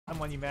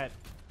Come on, you Matt.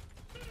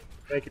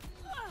 Take it.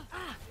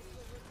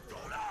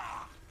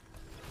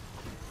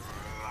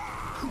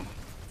 Oh,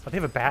 they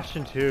have a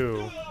Bastion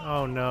too.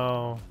 Oh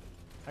no.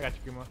 I got you,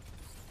 Kuma.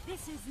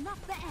 This is not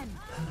the end.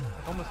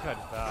 Almost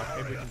got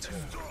maybe we can.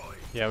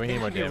 Yeah, we need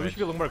more Yeah, we damage. should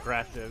be a little more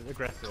aggressive.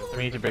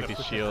 We need to break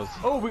these shields.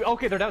 Oh,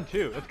 okay, they're down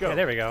 2. Let's go. Yeah,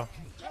 there we go.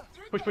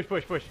 Push, push,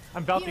 push, push.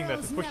 I'm belting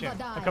Heroes this. Push in. never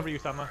die. I'll cover you,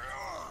 Sama.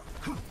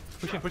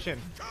 Push in, push in.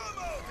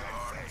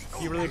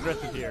 Be really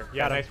aggressive here.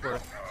 Yeah, nice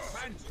work.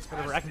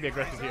 Whatever, I can be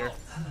aggressive here.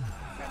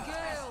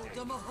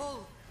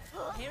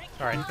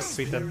 Alright, let's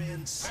sweep them.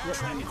 Looks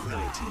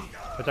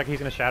like he's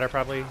gonna shatter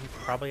probably. He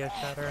probably has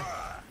shatter.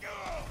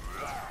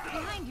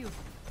 Behind you.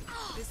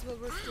 This will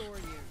restore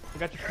you. We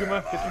got you,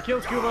 Kuma. Get some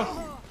kills, Kuma.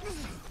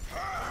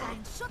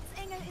 Dein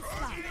Schutzengel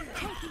ist da.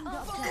 Taking the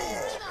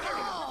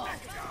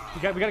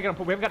objective. We gotta get on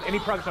point. We haven't got any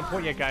progress on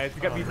point yet, guys. We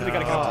really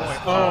gotta get on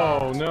point.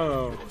 Oh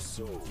no.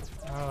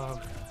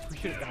 We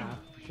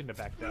shouldn't have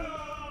backed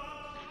up.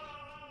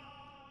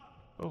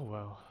 Oh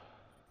well.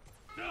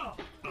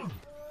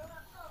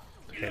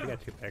 Okay, we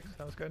got 2 picks.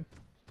 That was good.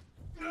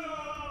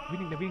 We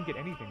didn't get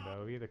anything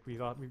though. We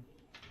thought we.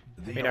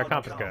 I mean, our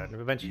comp is good.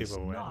 Eventually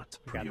we'll win.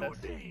 We got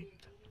this.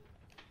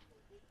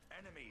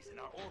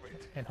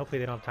 And hopefully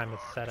they don't have time to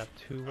set up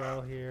too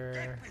well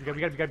here. We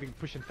gotta be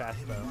pushing fast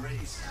though. I'm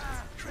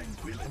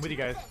with you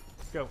guys.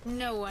 Let's go.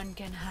 No one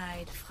can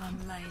hide from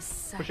my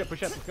sight. Push up,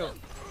 push up. Let's go.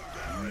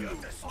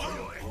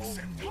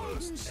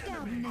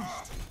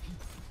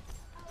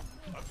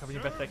 I'm covering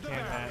you best I can,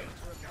 Matt.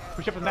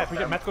 Push up with Matt. Push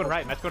up. Matt's going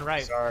right. Matt's going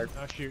right. Sorry.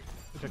 Oh shoot.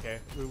 It's okay.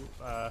 If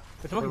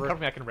someone can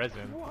cover me, I can res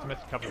him. Someone has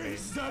to cover me.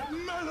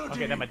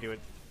 Okay, that might do it.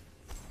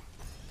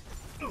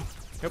 Nope,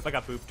 I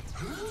got booped.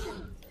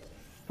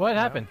 What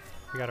happened?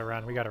 We gotta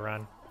run. We gotta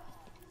run.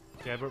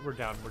 Yeah, we're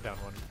down. We're down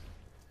 1.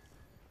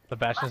 The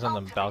Bastion's on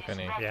the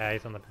balcony. Yeah,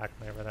 he's on the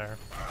balcony over there.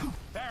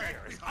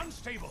 Barrier is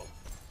unstable.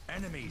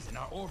 Enemies in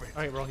our orbit.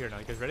 Alright, we're all here now.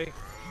 You guys ready?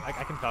 I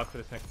can talk for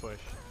this next push.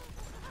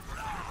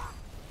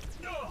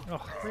 Oh,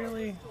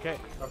 really? Okay.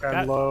 Okay,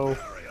 I'm low.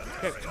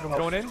 Okay, we're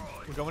going in.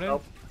 We're going in.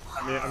 Nope.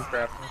 I mean, I'm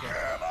trapped.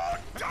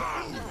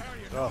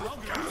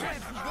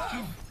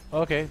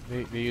 Okay,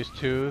 they used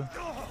 2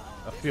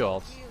 a few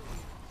ults.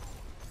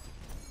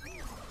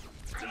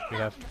 We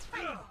have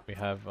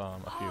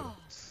a few.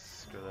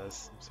 Screw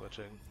this, I'm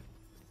switching.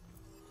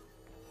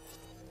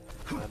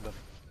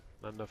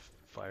 Not enough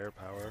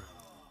firepower.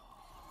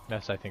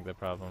 That's I think the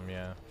problem,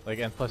 yeah. Like,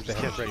 and plus they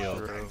have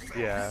shield.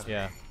 Yeah.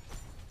 Yeah.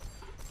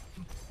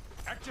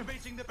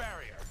 Activating the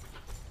barrier.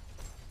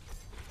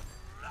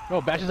 Oh,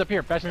 Bastion's up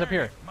here. Bastion's up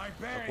here. My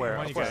barrier. Where?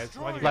 Come on, you guys.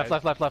 Come on, you Left,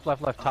 guys. left,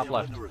 top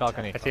left,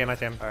 balcony. I see him. I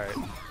see him. Alright.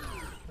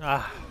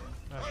 Ah,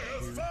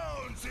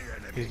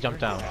 He's jumped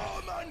down.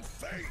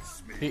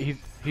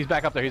 He's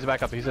back up there. He's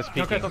back up there. He's just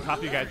Junkrat's peeking. on top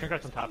of you guys.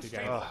 Junkrat's on top of you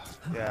guys.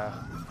 Yeah.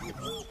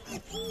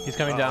 He's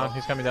coming down.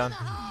 He's coming down.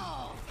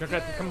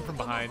 Junkrat's is coming from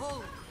behind.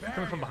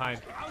 Coming from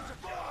behind.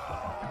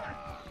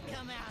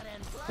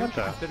 what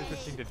the? Instead of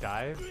just seem to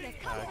dive,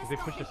 because they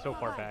pushed us so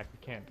far back,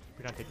 we're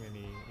not taking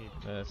any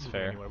That's movement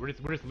fair. anywhere. We're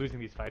just losing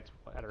these fights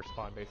at our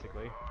spawn,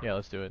 basically. Yeah,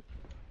 let's do it.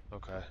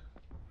 Okay.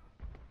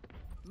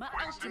 My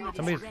ultimate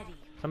Somebody's is ready.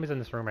 somebody's in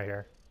this room right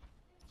here.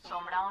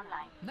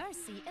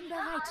 Mercy in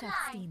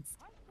Bereitschaftsdienst.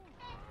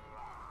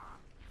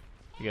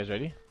 You guys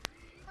ready?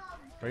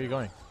 Where are you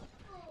going?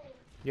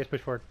 You guys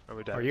push forward. Are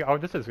we done? Are you? Oh,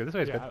 this is good. This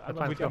way is good. Yeah, That's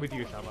I'm fine. with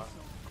you, Sama.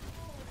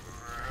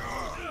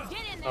 Get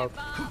in there,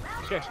 Bob.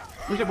 Okay,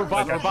 we're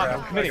bottom. We're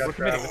bottom. We're committing. We're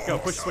committing. Let's go.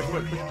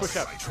 Push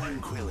up.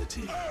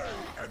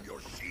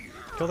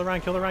 Kill the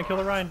Rhine. Kill the Rhine. Kill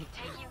the Rhine.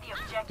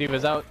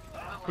 Diva's out.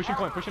 Pushing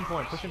point.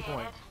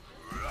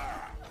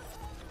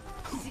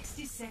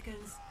 60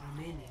 seconds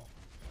remaining.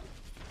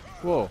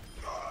 Whoa.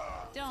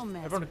 Don't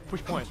mess. Everyone,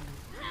 push point.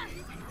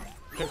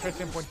 Try to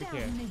same point we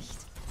can.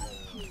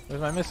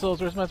 Where's my missiles?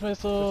 Where's my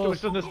missiles? We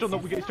still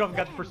haven't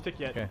got the first stick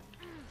yet. Okay.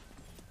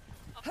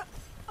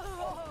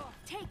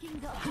 Taking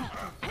the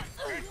objective.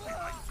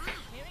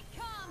 Here it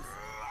comes.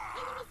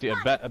 Dude,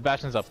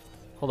 Bastion's up.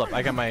 Hold up.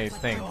 I got my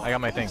thing. Hold on.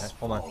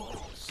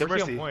 Get Mercy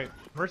Mercy. on point.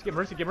 Get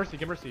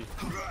Mercy.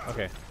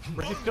 Okay.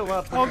 Mercy's still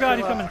up. Oh god,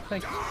 he's coming.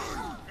 Thanks.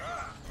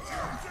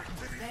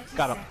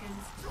 Got him.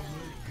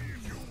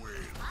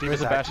 Where's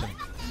the Bastion?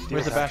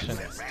 Where's the Bastion?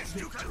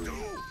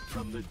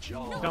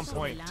 Down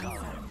point. I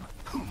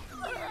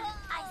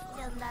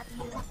still love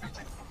you.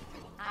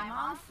 I'm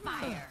on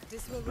fire.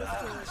 This will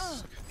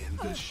restore. In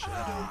the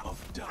shadow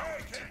of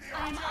doubt.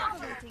 I'm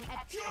operating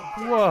at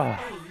Whoa.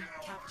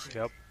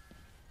 Yep.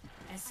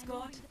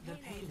 escort the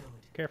payload.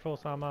 Careful,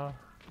 Sama.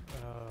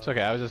 It's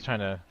okay. I was just trying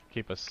to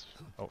keep us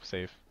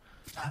safe.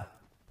 I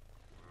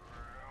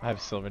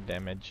have silver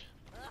damage.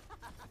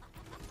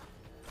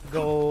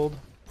 Gold.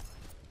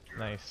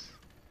 Nice.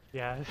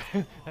 Yeah,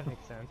 that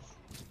makes sense.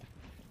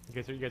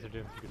 You guys are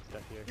doing some good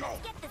stuff here.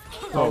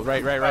 Oh,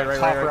 right.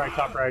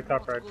 Top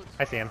right.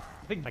 I see him.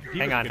 I think like,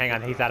 Hang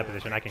on. He's out of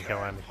position. I can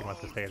kill him if he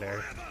wants to stay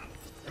there.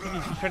 I think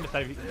he's trying to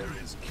decide if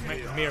he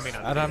may or may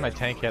not. I don't have my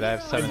tank yet. I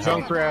have 7 And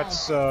health.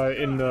 Junkrat's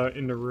in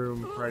the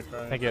room right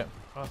by. Thank you.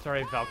 Oh,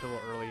 sorry, I valked a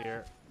little early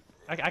here.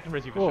 I can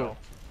res you, Whoa. Michelle.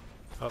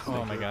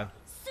 Oh my god.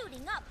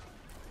 Suiting up.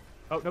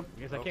 Oh nope.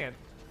 Yes, I can.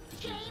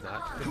 Did you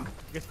not?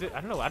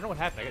 I don't know. I don't know what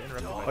happened. I got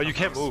interrupted. by Oh, you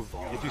can't move.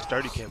 If you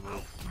start, you can't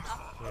move.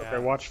 Yeah. Okay,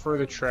 watch for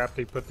the trap.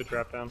 They put the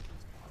trap down.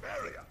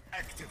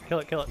 Kill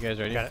it, kill it. You guys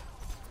ready? Got it.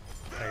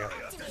 There you go.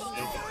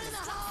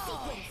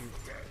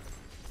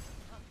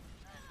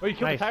 Oh, you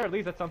killed Nice. the tire at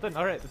least. That's something.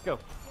 All right, let's go.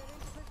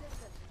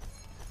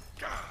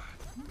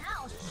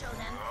 I'll show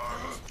them.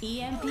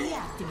 EMP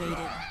activated.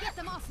 Get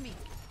them off me.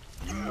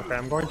 Okay,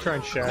 I'm going to try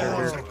and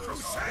shatter here.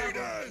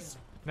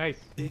 Nice.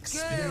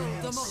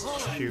 Experience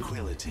Shoot.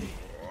 tranquility.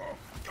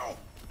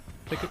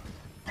 Take it.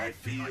 I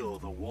feel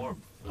the warmth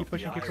Keep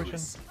pushing, of the keep pushing.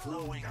 iris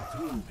flowing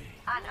through me.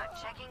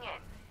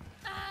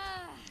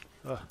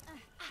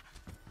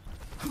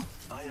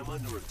 I am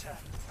under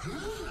attack.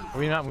 Are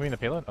we not moving the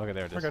payload? Okay,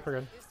 there it is. We're good, we're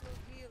good.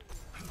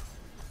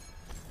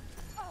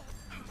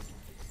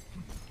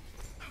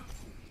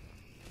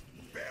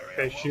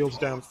 Okay, shields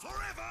down.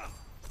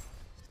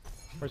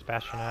 Where's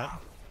Bastion at?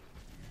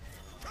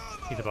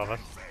 He's above us.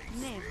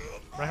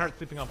 Reinhardt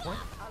sleeping on point.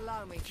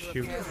 Allow me to Shoot.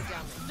 repair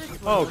the damage.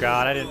 Oh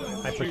god,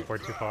 I pushed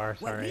forward too far,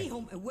 Well, sorry.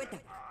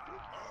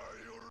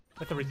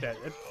 That's a reset.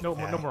 No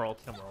more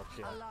ults. No more ults.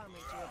 Yeah. Allow me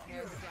to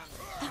repair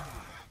the damage.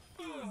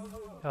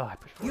 Oh, I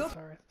pushed forward,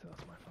 sorry.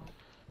 That's my fault.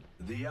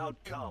 The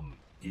outcome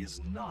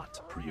is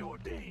not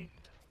preordained.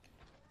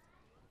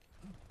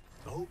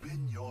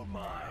 Open your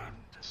mind.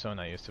 So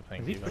not used to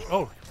playing Is he D.Va.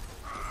 oh,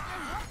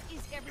 Is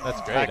everyone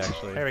That's great,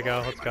 actually. There we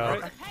go, let's go.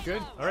 alright,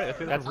 good. All right,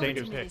 that's a really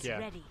good dangerous. pick. Yeah.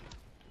 ready.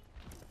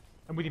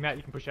 I'm with you, Matt.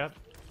 You can push up.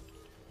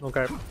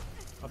 Okay.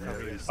 I'll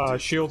cover you.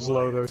 Shield's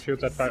low though.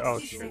 Shield's at 5. Oh,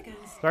 shit.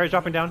 Sorry,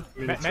 dropping down.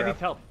 Matt needs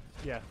help.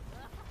 Yeah.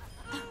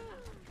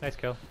 Nice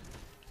kill.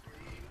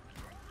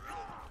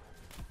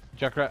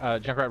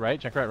 Junkrat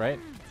right.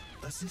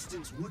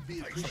 Assistance would be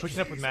I'm appreciated. pushing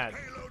up with Matt.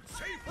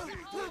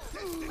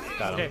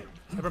 Got him. Okay.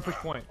 Everyone push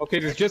point. Okay,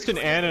 there's just an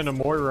Ana and a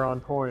Moira on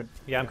point.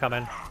 Yeah, I'm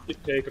coming.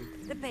 Just take them.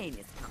 The pain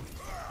is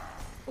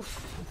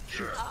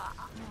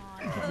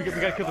We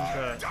gotta kill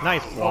them.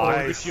 Nice Good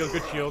block. shield.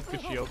 Good shield.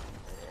 Good shield.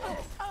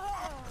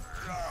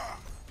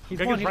 He's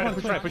We gotta one, get he's Ryan. one,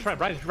 Push Ryan. Push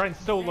Ryan. Ryan's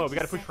so low. We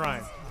gotta push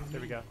Ryan.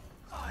 There we go.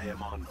 I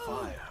am on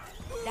fire.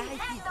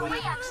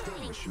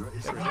 Extinguisher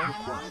is There we not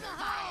go. required.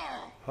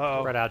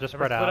 Uh-oh. Spread out, just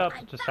spread Split out. up.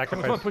 Just Someone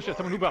sacrifice. push it.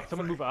 Someone move up.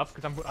 Someone move up.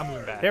 Because I'm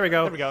moving back. There we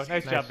go. There we go.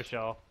 Nice job, Nice.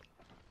 Michelle.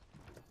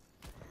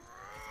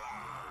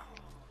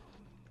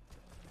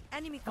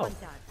 enemy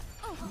contact.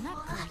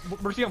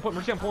 Mercy on point.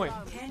 Mercy on point.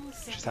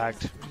 She's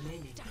hacked.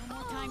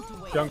 Time to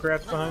wait.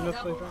 Junkrat's behind us.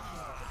 Like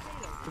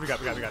that. We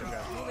got. Move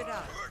it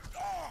out.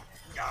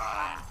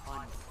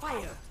 On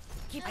fire.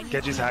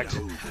 Genji's hacked.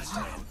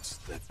 Sounds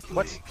that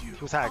What? plague you.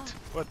 Who's hacked?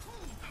 What?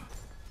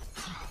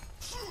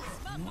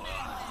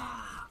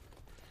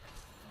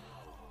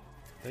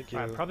 Thank you.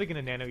 I'm probably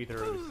gonna nano either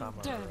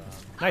Osama or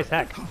Nice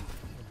hack.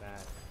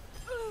 Matt.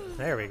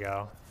 There we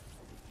go.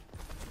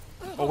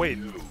 Oh wait,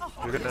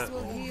 you're gonna.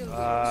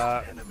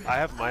 I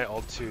have my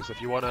ult too, so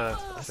if you wanna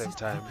at the same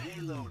time.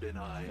 Payload and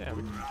I Yeah,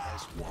 we-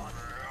 as one.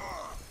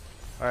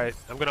 All right,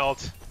 I'm gonna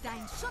ult. Dein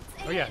Schutz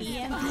Oh yeah.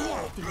 EMP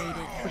activated.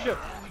 Push it.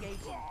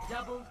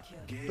 Double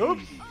kill.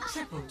 Oops.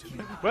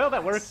 Well,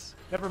 that works.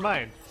 Never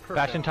mind. Perfect.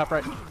 Bastion top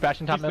right.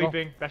 Bastion top He's middle.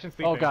 sleeping. Bastion's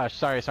sleeping. Oh gosh,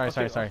 sorry. I'll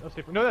stay- I'll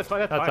stay- No, that's fine.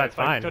 That's fine. That's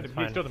fine, He it's still-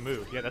 fine. He's still the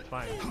move. Yeah, that's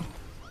fine.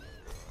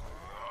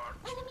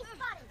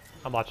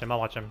 I'll watch him, I'll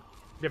watch him.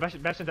 Yeah,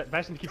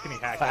 Bastion keeps getting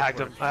hacked. I That's hacked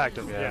him. worse. I hacked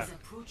him. Yeah.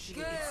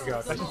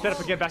 Yeah. Bastion set up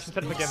again. Bastion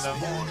set up again though.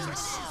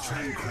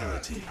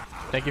 Tranquility.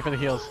 Thank you for the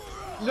heals.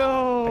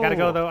 No. I gotta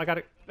go though, I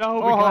gotta. Oh,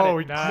 we got Oh,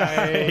 it.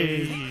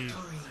 Nice.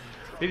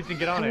 They just didn't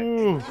get on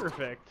Ooh. it.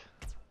 Perfect.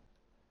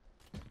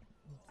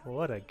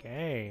 What a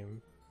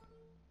game.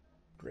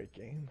 Great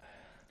game.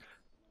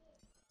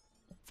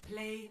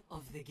 Play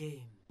of the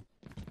game.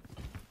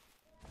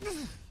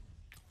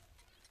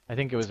 I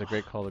think it was a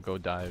great call to go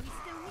dive.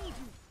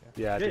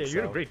 Yeah, I Yeah, think you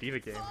had a so. great D.Va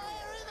game.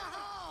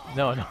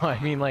 No, I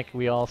mean like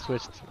we all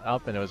switched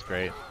up and it was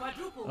great.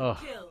 Quadruple Oh.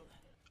 kill.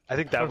 I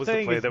think that What I'm was the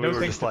saying play is that we no were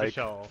thanks just to like,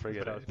 Michelle,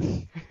 forget is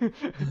it. what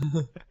I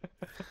was-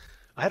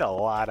 I had a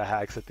lot of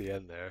hacks at the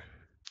end there.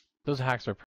 Those hacks were